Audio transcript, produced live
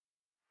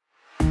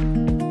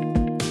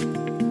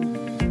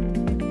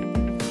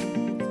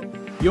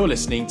You're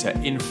listening to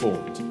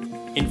Informed,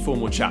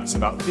 informal chats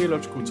about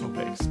theological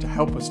topics to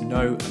help us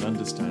know and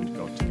understand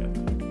God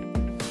together.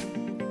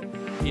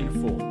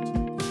 Informed.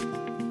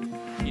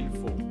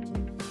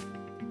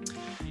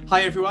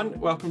 Hi everyone,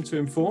 welcome to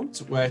Informed,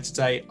 where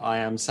today I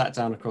am sat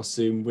down across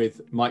Zoom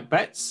with Mike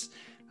Betts.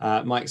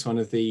 Mike's one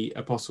of the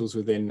apostles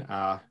within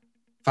our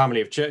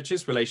family of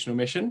churches, Relational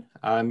Mission.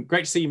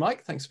 Great to see you,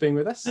 Mike. Thanks for being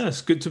with us. Yeah,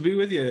 it's good to be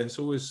with you. It's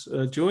always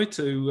a joy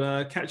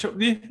to catch up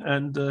with you.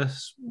 And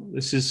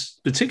this is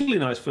particularly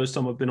nice. First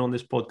time I've been on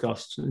this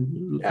podcast.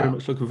 Very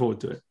much looking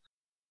forward to it.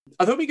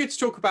 I thought it'd be good to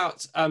talk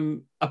about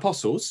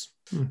apostles.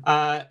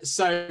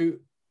 So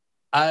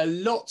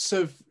lots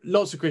of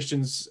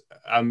Christians,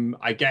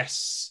 I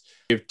guess,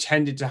 have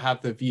tended to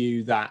have the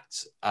view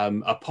that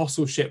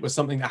apostleship was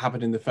something that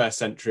happened in the first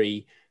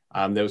century.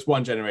 There was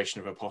one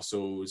generation of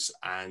apostles,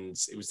 and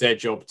it was their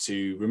job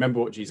to remember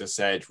what Jesus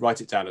said,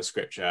 write it down as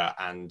scripture,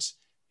 and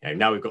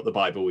now we've got the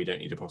Bible, we don't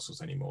need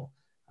apostles anymore.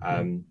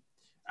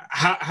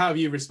 How have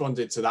you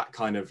responded to that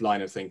kind of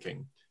line of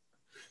thinking?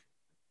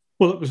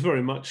 Well, it was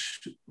very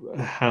much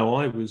how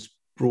I was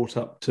brought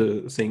up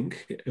to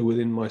think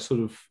within my sort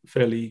of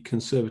fairly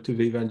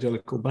conservative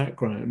evangelical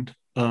background.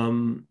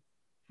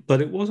 But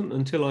it wasn't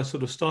until I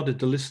sort of started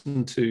to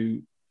listen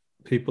to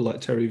people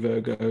like Terry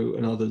Virgo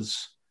and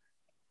others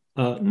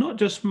not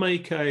just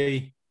make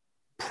a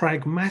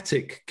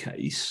pragmatic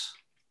case,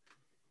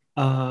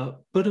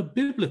 but a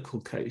biblical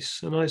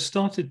case. And I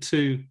started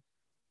to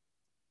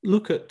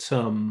look at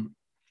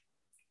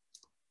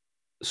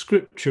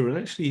scripture and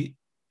actually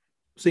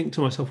think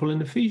to myself, well,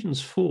 in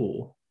Ephesians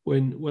 4,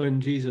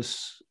 when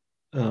Jesus,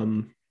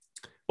 or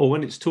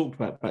when it's talked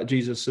about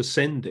Jesus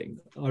ascending,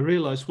 I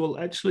realized, well,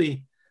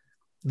 actually,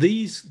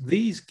 these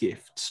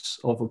gifts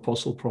of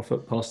apostle,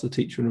 prophet, pastor,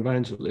 teacher, and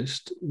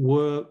evangelist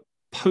were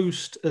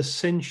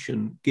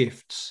post-ascension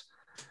gifts.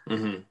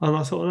 And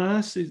I thought,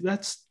 well,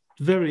 that's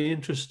very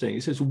interesting.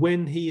 It says,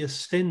 when he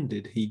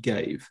ascended, he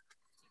gave.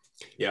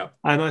 Yeah.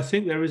 And I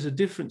think there is a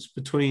difference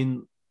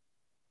between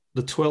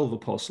the 12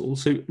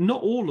 apostles, who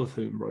not all of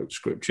whom wrote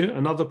scripture,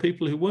 and other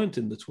people who weren't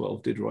in the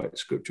 12 did write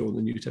scripture on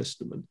the New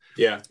Testament.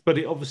 Yeah. But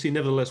it obviously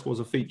nevertheless was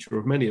a feature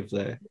of many of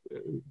their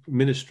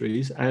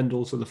ministries, and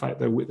also the fact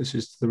they're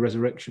witnesses to the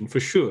resurrection,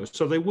 for sure.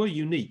 So they were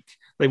unique.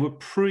 They were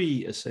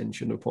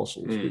pre-ascension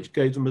apostles, which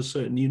gave them a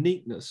certain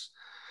uniqueness.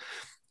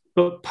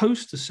 But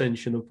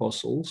post-ascension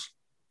apostles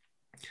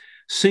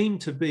seem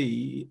to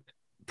be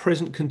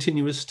present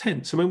continuous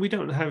tense. I mean, we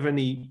don't have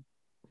any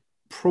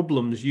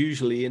problems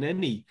usually in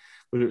any,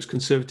 whether it's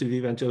conservative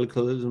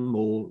evangelicalism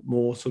or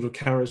more sort of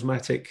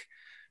charismatic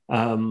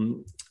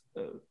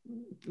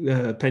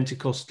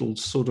Pentecostal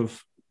sort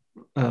of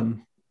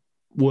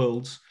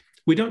worlds.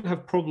 We don't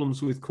have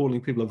problems with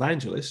calling people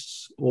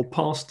evangelists or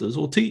pastors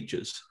or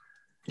teachers.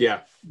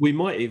 Yeah. We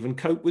might even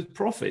cope with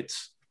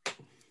prophets.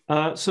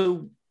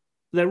 So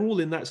they're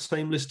all in that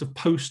same list of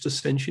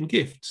post-ascension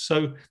gifts.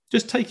 So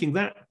just taking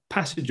that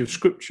passage of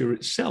scripture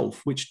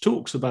itself, which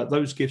talks about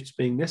those gifts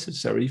being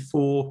necessary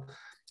for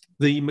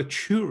the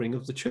maturing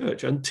of the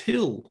church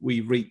until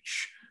we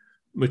reach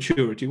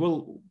maturity.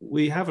 Well,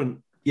 we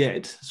haven't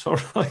yet, as far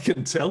as I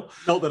can tell.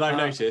 Not that I've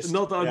noticed.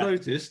 Not that I've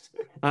noticed.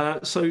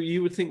 So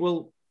you would think,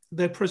 well,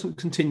 they're present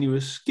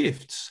continuous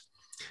gifts.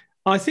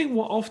 I think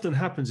what often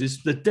happens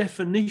is the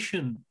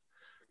definition,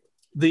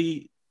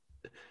 the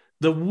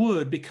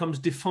word becomes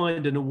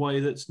defined in a way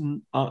that's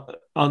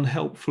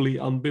unhelpfully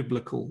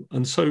unbiblical.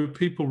 And so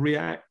people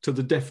react to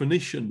the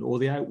definition or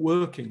the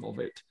outworking of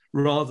it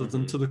rather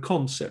than to the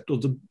concept or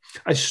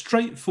a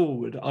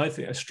straightforward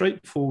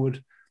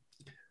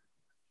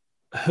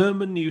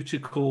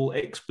hermeneutical,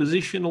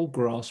 expositional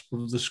grasp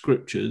of the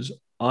scriptures,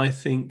 I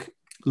think,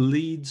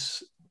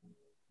 leads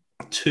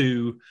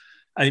to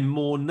a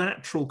more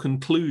natural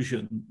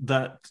conclusion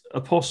that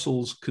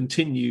apostles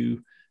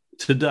continue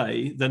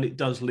today than it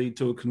does lead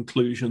to a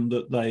conclusion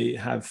that they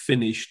have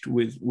finished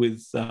with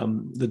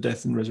the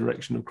death and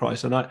resurrection of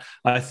Christ. And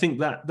I think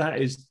that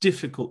is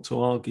difficult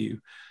to argue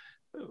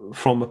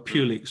from a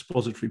purely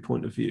expository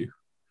point of view.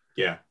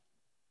 Yeah.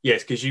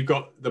 Yes, because you've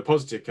got the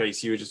positive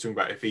case you were just talking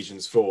about,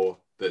 Ephesians 4,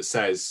 that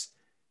says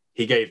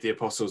he gave the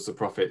apostles, the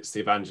prophets,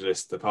 the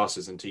evangelists, the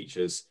pastors and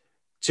teachers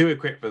to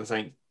equip the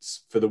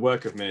saints for the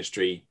work of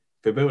ministry,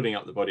 for building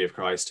up the body of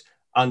Christ,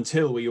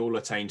 until we all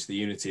attain to the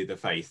unity of the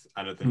faith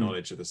and of the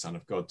knowledge of the Son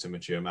of God, to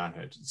mature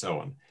manhood, and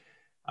so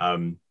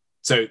on.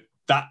 So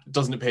that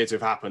doesn't appear to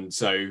have happened.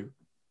 So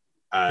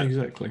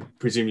exactly,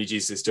 presumably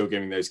Jesus is still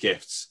giving those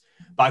gifts.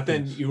 But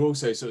then you're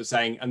also sort of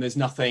saying, and there's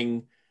no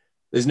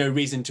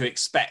reason to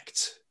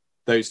expect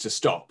those to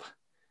stop.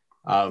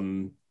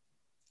 And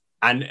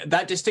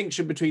that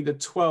distinction between the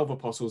 12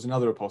 apostles and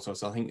other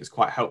apostles, I think, is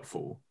quite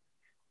helpful.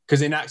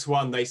 Because in Acts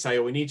 1, they say,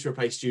 we need to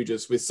replace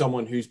Judas with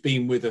someone who's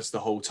been with us the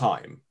whole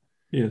time.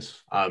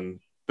 Yes. But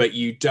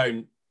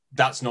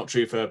that's not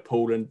true for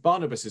Paul, and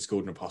Barnabas is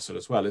called an apostle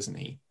as well, isn't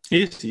he?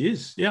 Yes, he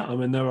is. Yeah, I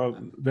mean, there are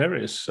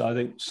various. I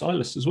think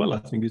Silas as well, I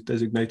think, is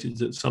designated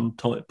at some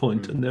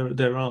point, and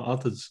there are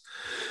others.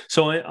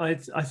 So I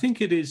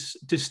think it is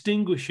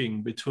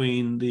distinguishing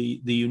between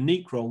the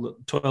unique role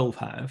that 12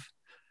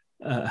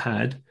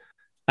 had,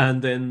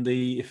 and then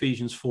the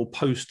Ephesians 4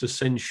 post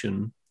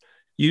ascension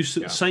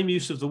same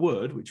use of the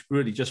word, which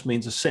really just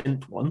means a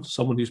sent one,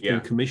 someone who's been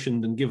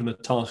commissioned and given a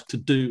task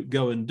to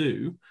go and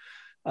do.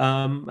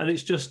 And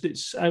it's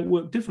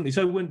outworked differently.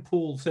 So when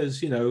Paul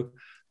says,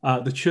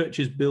 the church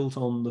is built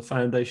on the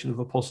foundation of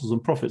apostles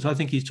and prophets, I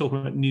think he's talking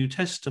about New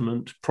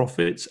Testament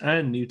prophets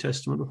and New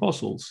Testament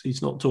apostles.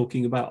 He's not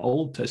talking about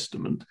Old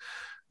Testament.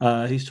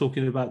 He's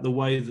talking about the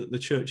way that the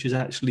church is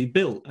actually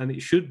built, and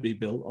it should be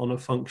built on a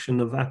function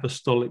of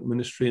apostolic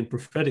ministry and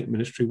prophetic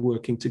ministry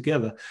working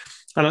together.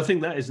 And I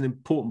think that is an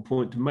important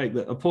point to make,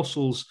 that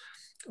apostles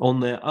on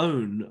their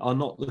own are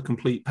not the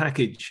complete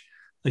package.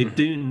 They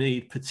do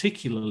need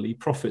particularly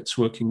prophets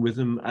working with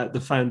them at the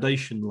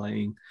foundation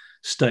laying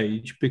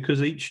stage,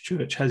 because each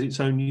church has its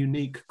own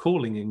unique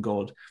calling in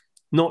God,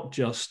 not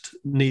just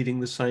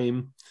needing the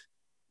same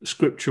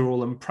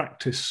scriptural and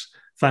practice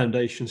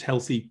foundations,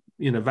 healthy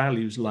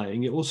values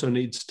laying. It also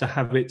needs to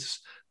have its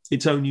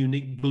own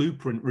unique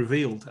blueprint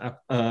revealed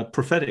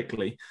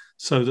prophetically,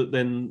 so that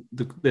then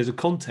there's a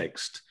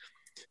context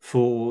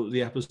for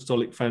the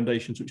apostolic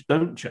foundations which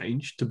don't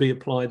change to be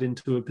applied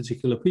into a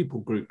particular people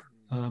group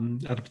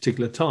at a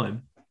particular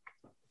time.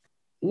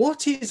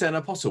 What is an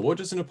apostle? What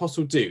does an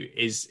apostle do?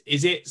 Is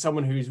it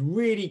someone who's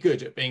really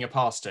good at being a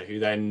pastor who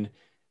then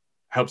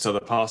helps other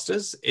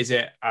pastors? Is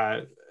it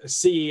a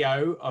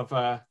CEO of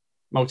a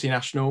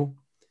multinational?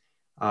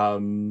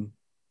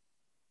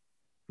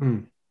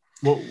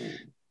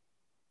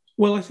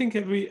 Well, I think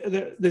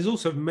there's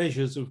also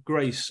measures of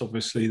grace,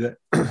 obviously, that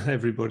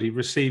everybody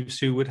receives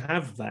who would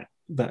have that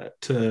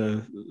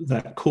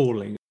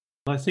calling.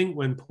 I think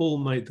when Paul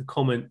made the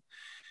comment,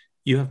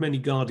 "You have many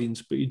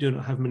guardians, but you do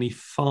not have many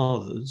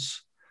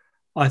fathers,"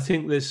 I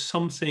think there's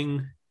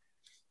something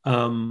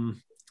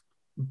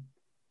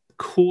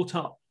caught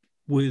up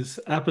with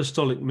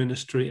apostolic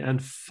ministry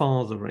and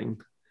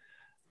fathering,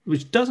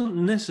 which doesn't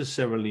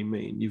necessarily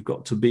mean you've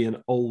got to be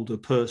an older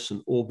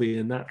person or be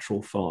a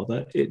natural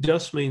father. It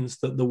just means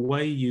that the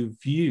way you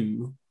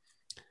view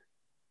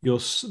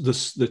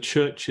the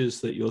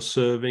churches that you're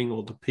serving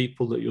or the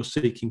people that you're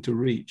seeking to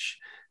reach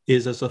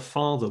is as a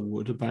father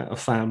would about a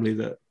family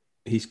that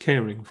he's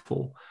caring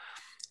for.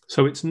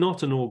 So it's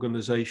not an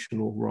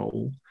organizational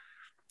role.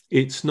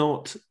 It's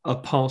not a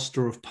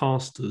pastor of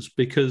pastors,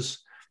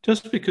 because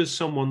just because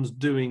someone's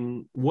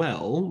doing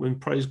well, and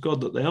praise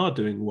God that they are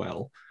doing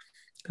well,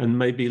 and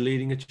maybe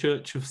leading a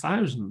church of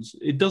thousands,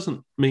 it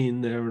doesn't mean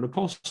they're an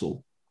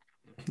apostle.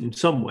 In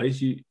some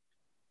ways,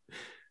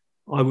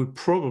 I would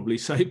probably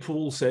say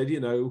Paul said,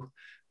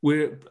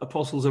 we're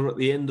apostles are at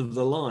the end of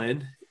the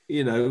line.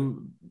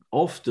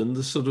 Often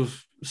the sort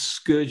of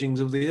scourgings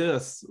of the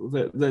earth,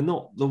 they're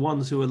not the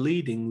ones who are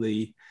leading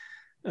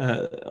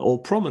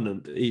or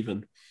prominent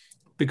even,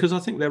 because I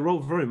think their role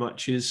very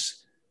much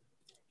is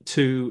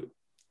to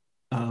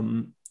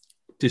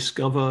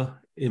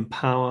discover,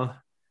 empower,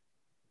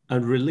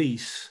 and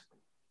release,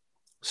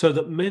 so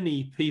that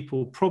many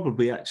people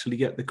probably actually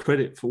get the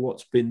credit for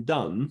what's been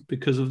done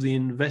because of the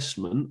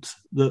investment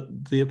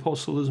that the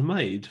apostle has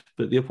made.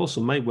 But the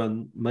apostle may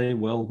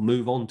well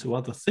move on to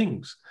other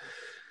things.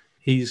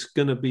 He's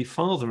going to be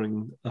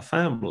fathering a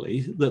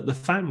family, that the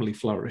family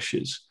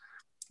flourishes,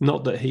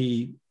 not that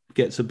he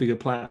gets a bigger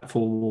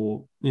platform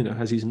or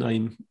has his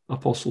name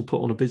apostle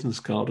put on a business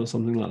card or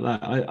something like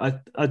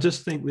that. I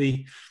just think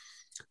the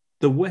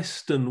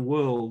Western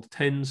world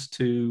tends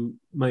to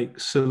make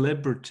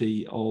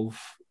celebrity of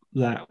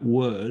that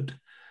word,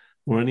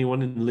 or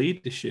anyone in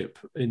leadership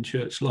in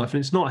church life. And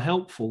it's not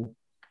helpful,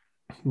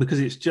 because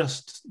it's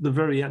just the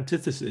very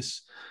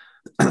antithesis,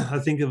 I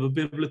think, of a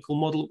biblical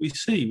model that we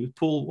see.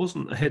 Paul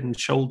wasn't a head and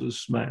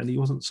shoulders man. He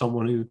wasn't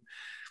someone who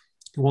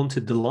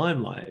wanted the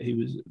limelight. He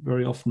was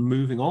very often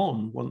moving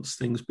on once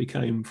things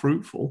became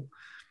fruitful.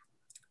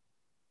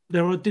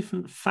 There are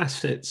different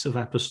facets of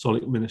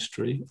apostolic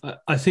ministry.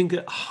 I think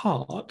at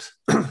heart,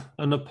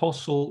 an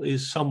apostle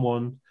is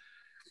someone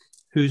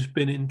who's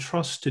been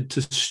entrusted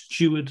to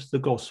steward the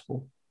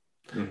gospel.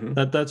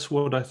 Mm-hmm. That's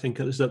what I think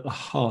is at the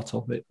heart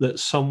of it, that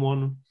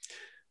someone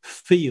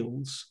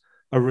feels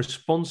a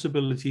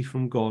responsibility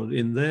from God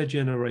in their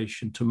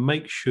generation to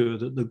make sure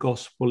that the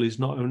gospel is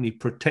not only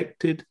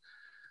protected,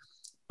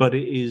 but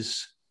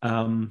it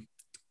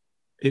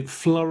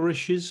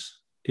flourishes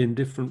in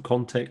different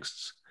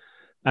contexts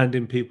and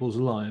in people's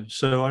lives.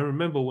 So I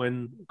remember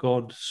when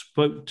God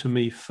spoke to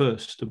me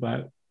first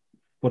about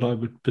what I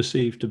would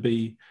perceive to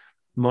be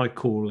my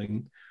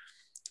calling.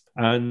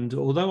 And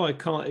although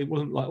it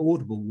wasn't like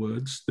audible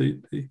words, the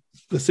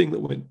thing that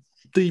went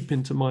deep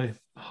into my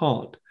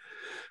heart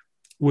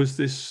was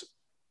this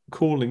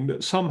calling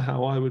that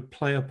somehow I would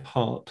play a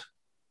part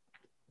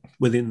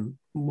within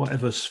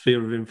whatever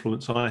sphere of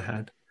influence I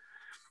had,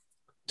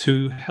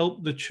 to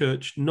help the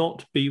church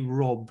not be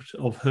robbed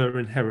of her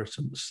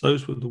inheritance.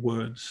 Those were the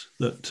words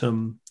that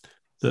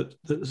that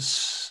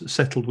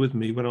settled with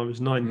me when I was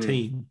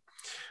 19.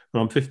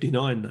 And I'm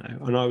 59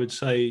 now, and I would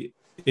say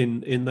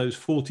in those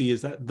 40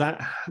 years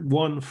that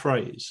one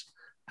phrase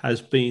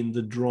has been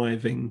the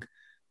driving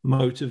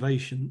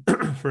motivation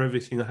for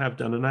everything I have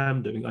done and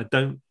am doing. I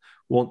don't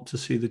want to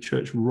see the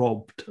church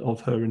robbed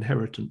of her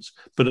inheritance.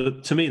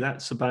 But to me,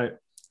 that's about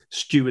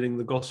stewarding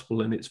the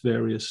gospel in its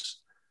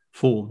various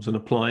forms and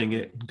applying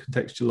it and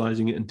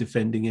contextualizing it and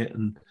defending it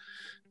and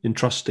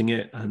entrusting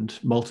it and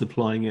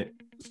multiplying it.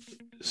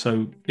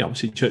 So, yeah,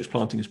 obviously church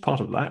planting is part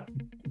of that,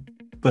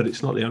 but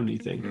it's not the only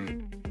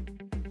thing.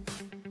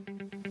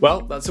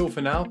 Well, that's all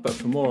for now, but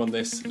for more on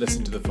this,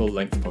 listen to the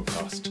full-length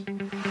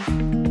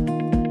podcast.